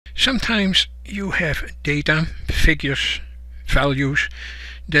Sometimes you have data, figures, values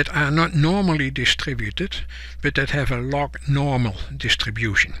that are not normally distributed, but that have a LogNormal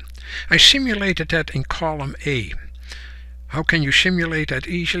distribution. I simulated that in column A. How can you simulate that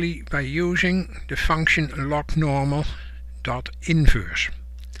easily? By using the function LogNormal.inverse.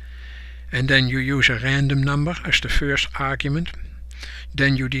 And then you use a random number as the first argument.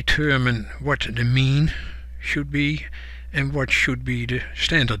 Then you determine what the mean should be and what should be the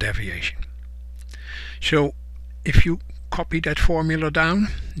standard deviation. So if you copy that formula down,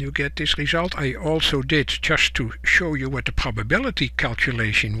 you get this result. I also did, just to show you what the probability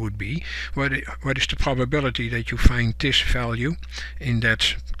calculation would be, what is the probability that you find this value in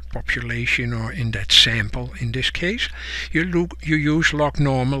that population or in that sample in this case. You use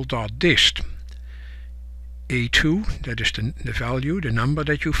LogNormal.dist. A2, that is the value, the number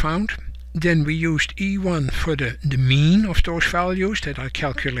that you found. Then we used E1 for the mean of those values that I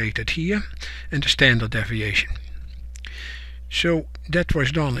calculated here, and the standard deviation. So that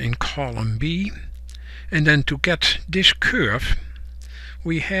was done in column B. And then to get this curve,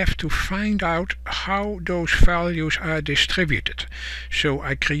 we have to find out how those values are distributed. So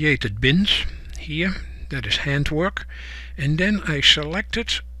I created bins here, that is handwork, and then I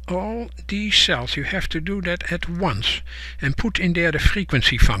selected all these cells. You have to do that at once and put in there the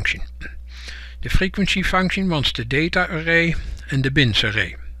frequency function. The frequency function wants the data array and the bins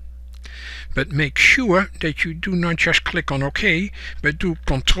array. But make sure that you do not just click on OK, but do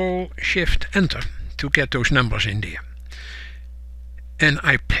Ctrl-Shift-Enter to get those numbers in there. And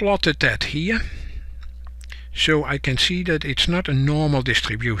I plotted that here, so I can see that it's not a normal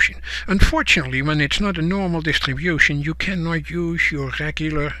distribution. Unfortunately, when it's not a normal distribution, you cannot use your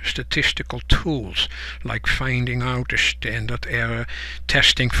regular statistical tools, like finding out the standard error,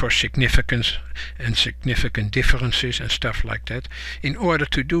 testing for significance and significant differences and stuff like that. In order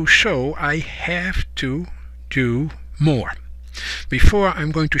to do so, I have to do more. Before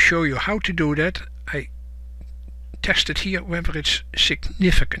I'm going to show you how to do that, I tested here whether it's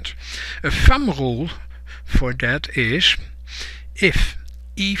significant. A thumb rule for that is, if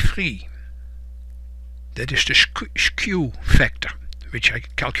E3, that is the skew factor, which I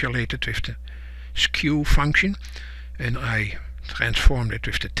calculated with the skew function, and I transformed it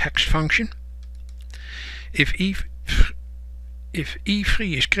with the text function. If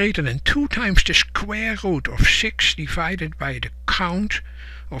E3 is greater than 2 times the square root of 6 divided by the count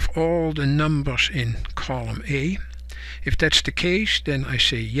of all the numbers in column A, if that's the case, then I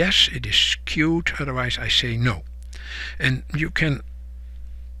say yes, it is skewed, otherwise I say no. And you can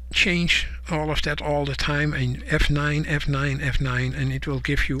change all of that all the time in F9, F9, F9, and it will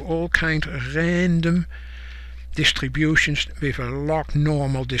give you all kind of random distributions with a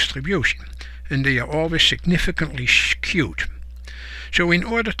LogNormal distribution. And they are always significantly skewed. So in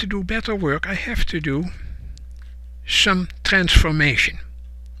order to do better work, I have to do some transformation.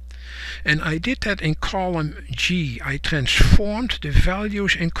 And I did that in column G. I transformed the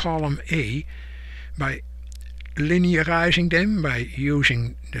values in column A by linearizing them by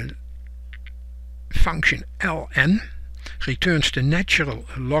using the function ln, returns the natural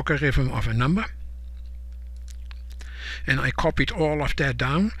logarithm of a number. And I copied all of that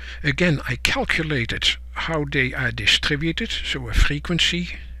down. Again, I calculated how they are distributed, so a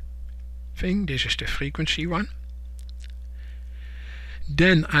frequency thing. This is the frequency one.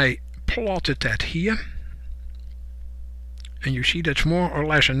 Then I plotted that here, and you see that's more or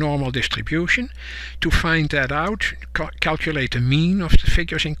less a normal distribution. To find that out, calculate the mean of the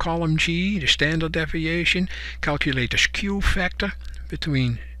figures in column G, the standard deviation, calculate the skew factor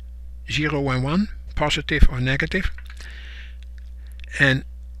between 0 and 1, positive or negative, and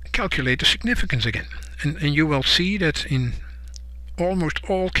calculate the significance again. And you will see that in almost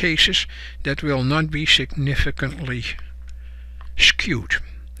all cases that will not be significantly skewed.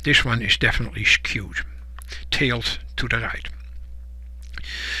 This one is definitely skewed, tailed to the right.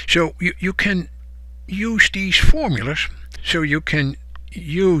 So you can use these formulas, so you can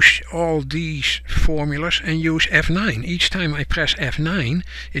use all these formulas and use F9. Each time I press F9,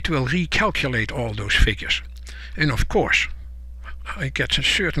 it will recalculate all those figures. And of course, I get a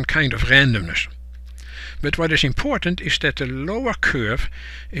certain kind of randomness. But what is important is that the lower curve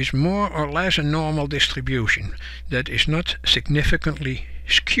is more or less a normal distribution that is not significantly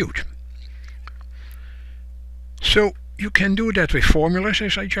skewed. So you can do that with formulas,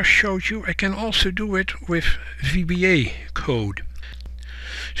 as I just showed you. I can also do it with VBA code.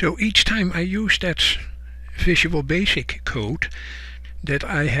 So each time I use that Visual Basic code that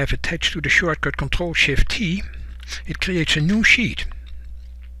I have attached to the shortcut Ctrl-Shift-T, it creates a new sheet.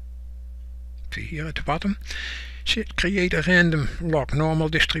 See here at the bottom. create a random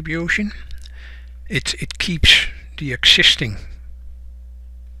LogNormal distribution. It keeps the existing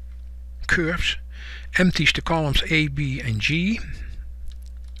curves, empties the columns A, B and G.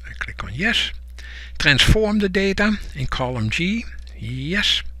 I click on yes. Transform the data in column G,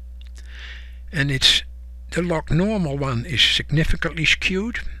 yes. And the LogNormal one is significantly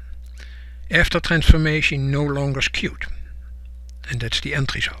skewed. After transformation, no longer skewed. And that's the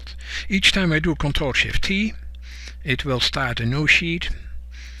end result. Each time I do Ctrl-Shift-T, it will start a new sheet,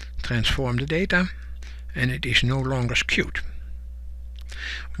 transform the data, and it is no longer skewed.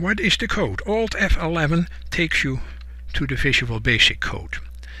 What is the code? Alt F11 takes you to the Visual Basic code.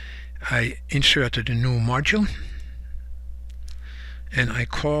 I inserted a new module and I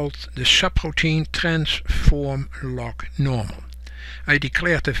called the subroutine transform LogNormal. I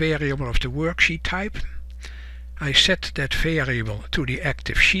declared the variable of the worksheet type. I set that variable to the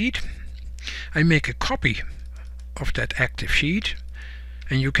active sheet. I make a copy of that active sheet,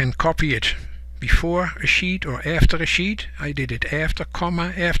 and you can copy it before a sheet or after a sheet. I did it after,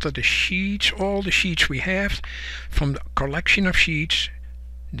 after the sheets, all the sheets we have from the collection of sheets,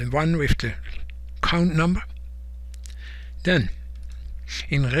 the one with the count number. Then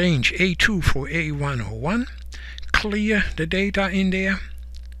in range A2 for A101, clear the data in there.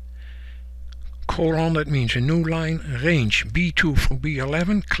 Colon, that means a new line. Range B2 for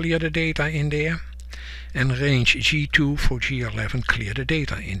B11, clear the data in there. And range G2 for G11, clear the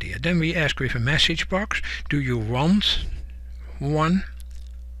data in there. Then we ask with a message box, do you want one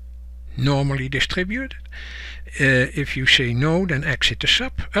normally distributed? If you say no, then exit the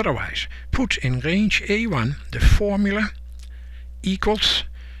sub. Otherwise, put in range A1 the formula equals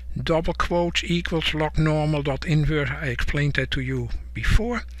double quotes equals LogNormal.invert. I explained that to you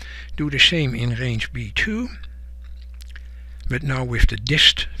before. Do the same in range B2, but now with the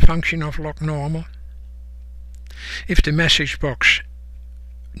dist function of LogNormal. If the message box,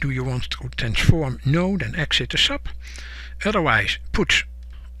 do you want to transform? No, then exit the sub. Otherwise, put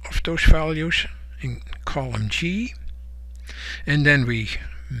of those values in column G, and then we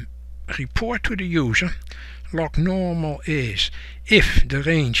report to the user LogNormal is if the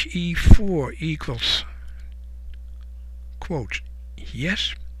range E4 equals quote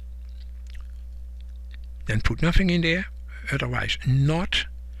yes, then put nothing in there, otherwise not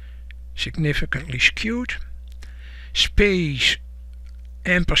significantly skewed, space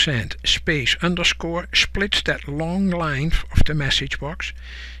ampersand space underscore splits that long line of the message box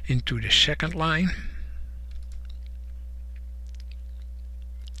into the second line.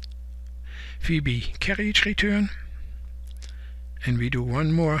 VB carriage return, and we do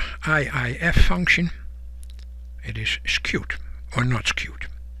one more IIF function. It is skewed or not skewed.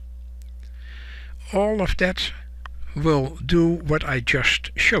 All of that will do what I just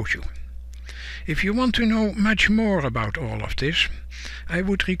showed you. If you want to know much more about all of this, I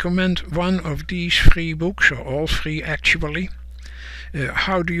would recommend one of these free books, or all free actually.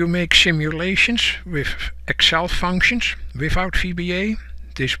 How do you make simulations with Excel functions without VBA?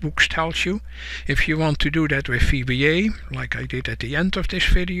 This book tells you. If you want to do that with VBA, like I did at the end of this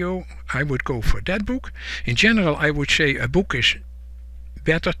video, I would go for that book. In general, I would say a book is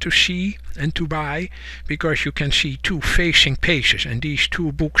better to see and to buy, because you can see two facing pages, and these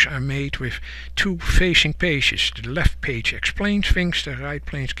two books are made with two facing pages. The left page explains things, the right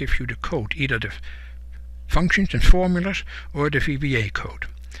page gives you the code, either the functions and formulas or the VBA code.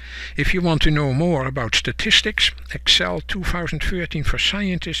 If you want to know more about statistics, Excel 2013 for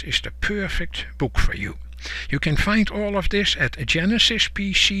Scientists is the perfect book for you. You can find all of this at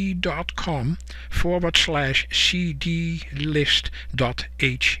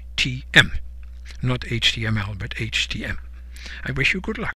genesispc.com/cdlist.htm. Not HTML, but HTM. I wish you good luck.